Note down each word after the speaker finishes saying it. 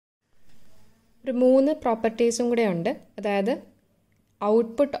ഒരു 3 പ്രോപ്പർട്ടീസും കൂടെ ഉണ്ട്. അതായത്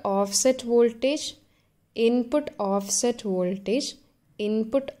output offset voltage, input offset voltage,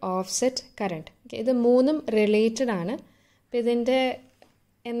 input offset current. ഇത് 3ഉം റിലേറ്റഡ് ആണ്. അപ്പോൾ ഇതിൻ്റെ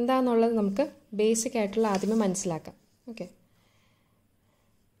എന്താണെന്നുള്ളത് നമുക്ക് ബേസിക് ആയിട്ടുള്ള ആദ്യമേ മനസ്സിലാക്കാം. Okay,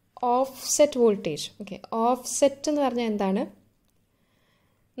 offset voltage. Okay, offset എന്ന് പറഞ്ഞാൽ എന്താണ്?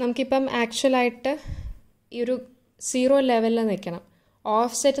 നമുക്കിപ്പം ആക്ച്വലായിട്ട് ഈ ഒരു 0 ലെവലിൽ നിൽക്കണം.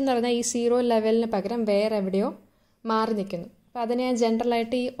 ഓഫ്സെറ്റ് എന്ന് പറഞ്ഞാൽ ഈ 0 ലെവലിന് പകരം വേറെ എവിടെയോ മാറി നിൽക്കുന്നു. അപ്പോൾ അതിനെയാണ്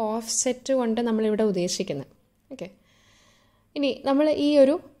ജനറലായിട്ട് ഈ ഓഫ്സെറ്റ് കൊണ്ട് നമ്മളിവിടെ ഉദ്ദേശിക്കുന്നത്. ഓക്കെ, ഇനി നമ്മൾ ഈ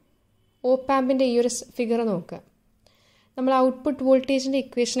ഒരു ഓപ്പാമ്പിൻ്റെ ഈ ഒരു ഫിഗർ നോക്കുക. നമ്മൾ ഔട്ട്പുട്ട് വോൾട്ടേജിൻ്റെ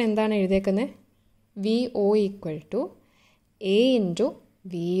ഇക്വേഷൻ എന്താണ് എഴുതിയേക്കുന്നത്? VO = A ×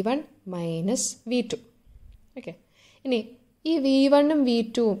 V1 - V2. Okay, ഇനി ഈ V1ഉം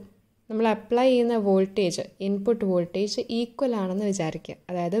V2ഉം നമ്മൾ അപ്ലൈ ചെയ്യുന്ന വോൾട്ടേജ്, ഇൻപുട്ട് വോൾട്ടേജ് ഈക്വൽ ആണെന്ന് വിചാരിക്കുക.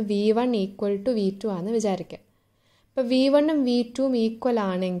 അതായത് V1 = V2 ആണെന്ന് വിചാരിക്കുക. അപ്പോൾ V1ഉം V2ഉം ഈക്വൽ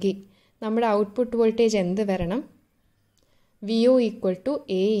ആണെങ്കിൽ നമ്മുടെ ഔട്ട്പുട്ട് വോൾട്ടേജ് എന്ത് വരണം? VO =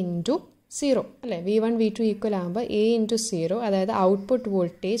 A × 0 അല്ലേ? V1 V2 ഈക്വൽ ആകുമ്പോൾ A × 0, അതായത് ഔട്ട്പുട്ട്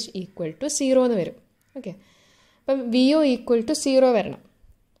വോൾട്ടേജ് = 0 എന്ന് വരും. ഓക്കെ, അപ്പം VO = 0 വരണം.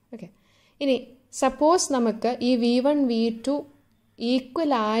 ഓക്കെ, ഇനി സപ്പോസ് നമുക്ക് ഈ V1 V2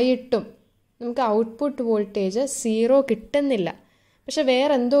 ഈക്വൽ ആയിട്ടും നമുക്ക് ഔട്ട്പുട്ട് വോൾട്ടേജ് 0 കിട്ടുന്നില്ല, പക്ഷെ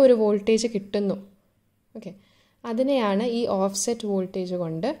വേറെ എന്തോ ഒരു വോൾട്ടേജ് കിട്ടുന്നു. ഓക്കെ, അതിനെയാണ് ഈ ഓഫ്സെറ്റ് വോൾട്ടേജ്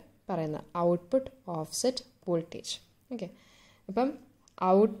കൊണ്ട് പറയുന്നത്, ഔട്ട്പുട്ട് ഓഫ്സെറ്റ് വോൾട്ടേജ്. ഓക്കെ, അപ്പം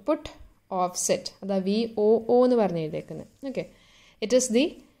ഔട്ട്പുട്ട് ഓഫ്സെറ്റ്, അതാ VOO എന്ന് പറഞ്ഞ് എഴുതിയേക്കുന്നത്. Okay, it is the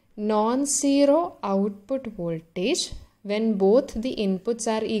non zero output voltage when both the inputs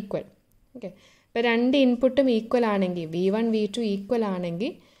R equal. Okay, ഇപ്പോൾ 2 ഇൻപുട്ടും ഈക്വൽ ആണെങ്കിൽ, V1 V2 ഈക്വൽ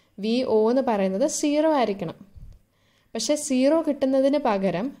ആണെങ്കിൽ VO എന്ന് പറയുന്നത് 0 ആയിരിക്കണം. പക്ഷേ 0 കിട്ടുന്നതിന്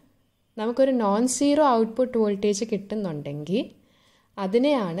പകരം നമുക്കൊരു നോൺ സീറോ ഔട്ട്പുട്ട് വോൾട്ടേജ് കിട്ടുന്നുണ്ടെങ്കിൽ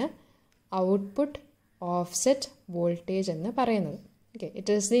അതിനെയാണ് ഔട്ട്പുട്ട് ഓഫ്സെറ്റ് വോൾട്ടേജ് എന്ന് പറയുന്നത്. Okay,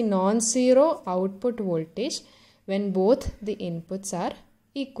 it is the non zero output voltage when both the inputs R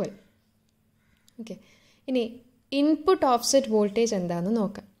equal. Okay, ഇനി ഇൻപുട്ട് ഓഫ്സെറ്റ് വോൾട്ടേജ് എന്താണെന്ന്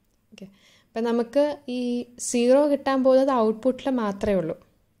നോക്കാം. ഓക്കെ, അപ്പം നമുക്ക് ഈ 0 കിട്ടാൻ പോകുന്നത് ഔട്ട്പുട്ടിൽ മാത്രമേ ഉള്ളൂ.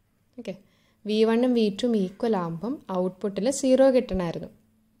 ഓക്കെ, V1ഉം V2ഉം ഈക്വൽ ആകുമ്പം ഔട്ട്പുട്ടിൽ 0 കിട്ടണമായിരുന്നു.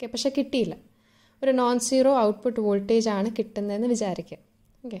 ഓക്കെ, പക്ഷെ കിട്ടിയില്ല. ഒരു നോൺ സീറോ ഔട്ട്പുട്ട് വോൾട്ടേജ് ആണ് കിട്ടുന്നതെന്ന് വിചാരിക്കുക.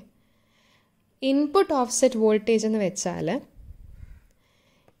 ഓക്കെ, ഇൻപുട്ട് ഓഫ്സെറ്റ് വോൾട്ടേജ് എന്ന് വെച്ചാൽ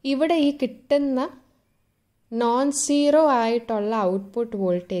ഇവിടെ ഈ കിട്ടുന്ന നോൺ സീറോ ആയിട്ടുള്ള ഔട്ട്പുട്ട്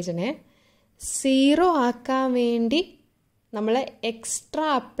വോൾട്ടേജിനെ 0 ആക്കാൻ വേണ്ടി നമ്മൾ എക്സ്ട്രാ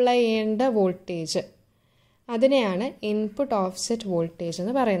അപ്ലൈ ചെയ്യേണ്ട വോൾട്ടേജ്, അതിനെയാണ് ഇൻപുട്ട് ഓഫ്സെറ്റ് വോൾട്ടേജ്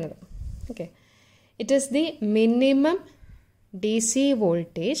എന്ന് പറയുന്നത്. Okay, it is the minimum DC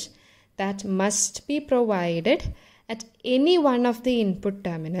voltage that must be provided at any one of the input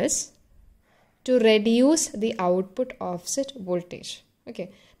terminals to reduce the output offset voltage. Okay,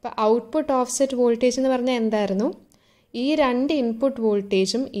 അപ്പോൾ output offset voltage എന്ന് പറഞ്ഞാൽ എന്തായിരുന്നു? ഈ 2 input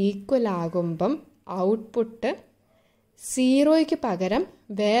വോൾട്ടേജും equal ആകുമ്പം output 0യ്ക്ക് പകരം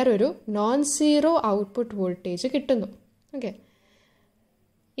വേറൊരു non zero output voltage കിട്ടുന്നു. ഓക്കെ,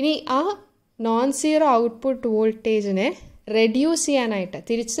 ഇനി ആ നോൺ സീറോ ഔട്ട്പുട്ട് വോൾട്ടേജിനെ റെഡ്യൂസ് ചെയ്യാനായിട്ട്,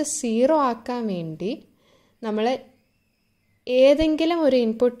 തിരിച്ച് 0 ആക്കാൻ വേണ്ടി നമ്മൾ ഏതെങ്കിലും ഒരു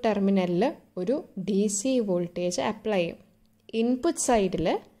ഇൻപുട്ട് ടെർമിനലിൽ ഒരു DC വോൾട്ടേജ് അപ്ലൈ ചെയ്യും. ഇൻപുട്ട് സൈഡിൽ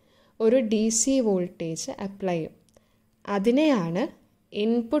ഒരു DC വോൾട്ടേജ് അപ്ലൈ ചെയ്യും. അതിനെയാണ്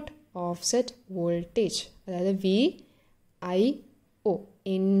ഇൻപുട്ട് ഓഫ്സെറ്റ് വോൾട്ടേജ്, അതായത് VIO,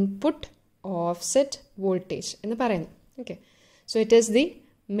 ഇൻപുട്ട് ഓഫ്സെറ്റ് വോൾട്ടേജ് എന്ന് പറയുന്നത്. Okay, so it is the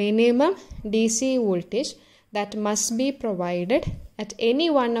minimum DC voltage that must be provided at any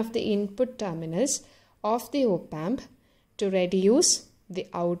one of the input terminals of the op-amp to reduce the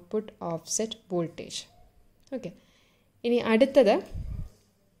output offset voltage. Okay, ഇനി അടുത്തത്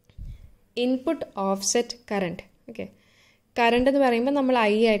input offset current. Okay, current എന്ന് പറയുമ്പോൾ നമ്മൾ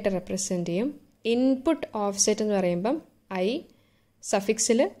I ആയിട്ട് represent ചെയ്യും. Input offset എന്ന് പറയുമ്പം I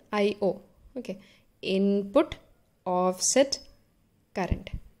സഫിക്സിൽ IO. Okay, input offset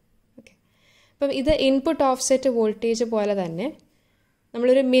current. Okay, അപ്പം ഇത് ഇൻപുട്ട് ഓഫ്സെറ്റ് വോൾട്ടേജ് പോലെ തന്നെ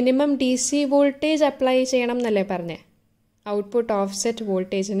നമ്മളൊരു മിനിമം DC വോൾട്ടേജ് അപ്ലൈ ചെയ്യണം എന്നല്ലേ പറഞ്ഞേ? ഔട്ട്പുട്ട് ഓഫ്സെറ്റ്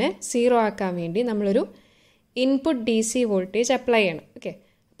വോൾട്ടേജിനെ 0 ആക്കാൻ വേണ്ടി നമ്മളൊരു ഇൻപുട്ട് DC വോൾട്ടേജ് അപ്ലൈ ചെയ്യണം. ഓക്കെ,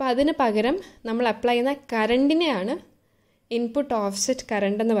 അപ്പോൾ അതിന് പകരം നമ്മൾ അപ്ലൈ ചെയ്യുന്ന കറണ്ടിനെയാണ് ഇൻപുട്ട് ഓഫ്സെറ്റ്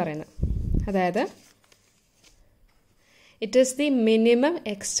കറണ്ട് എന്ന് പറയുന്നത്. അതായത് it is the minimum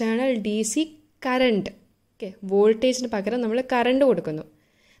external DC current. Okay, വോൾട്ടേജിന് പകരം നമ്മൾ കറണ്ട് കൊടുക്കുന്നു.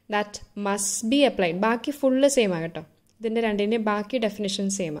 That must be applied. ബാക്കി ഫുള്ള് സെയിം ആണ് കേട്ടോ, ഇതിൻ്റെ രണ്ടിൻ്റെയും ബാക്കി ഡെഫിനിഷൻ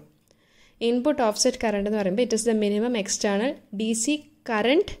സെയിം ആണ്. ഇൻപുട്ട് ഓഫ്സെറ്റ് കറണ്ട് എന്ന് പറയുമ്പോൾ it is the minimum external DC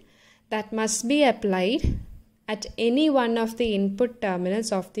current that must be applied at any one of the input terminals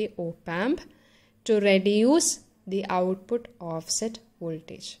of the opamp to reduce the output offset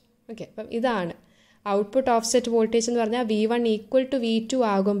voltage. Okay, അപ്പം ഇതാണ് output offset voltage എന്ന് പറഞ്ഞാൽ V1 equal to V2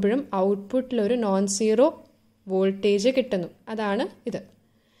 ആകുമ്പോഴും ഔട്ട്പുട്ടിലൊരു non zero voltage കിട്ടുന്നു. അതാണ് ഇത്.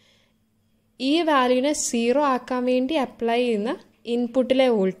 ഈ വാല്യൂവിനെ zero ആക്കാൻ വേണ്ടി അപ്ലൈ ചെയ്യുന്ന ഇൻപുട്ടിലെ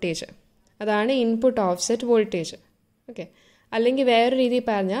വോൾട്ടേജ്, അതാണ് ഇൻപുട്ട് ഓഫ്സെറ്റ് വോൾട്ടേജ്. ഓക്കെ, അല്ലെങ്കിൽ വേറൊരു രീതിയിൽ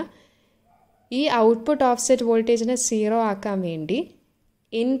പറഞ്ഞാൽ ഈ ഔട്ട്പുട്ട് ഓഫ്സെറ്റ് വോൾട്ടേജിനെ സീറോ ആക്കാൻ വേണ്ടി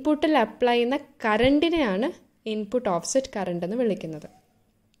ഇൻപുട്ടിൽ അപ്ലൈ ചെയ്യുന്ന കറണ്ടിനെയാണ് ഇൻപുട്ട് ഓഫ്സെറ്റ് കറണ്ട് എന്ന് വിളിക്കുന്നത്.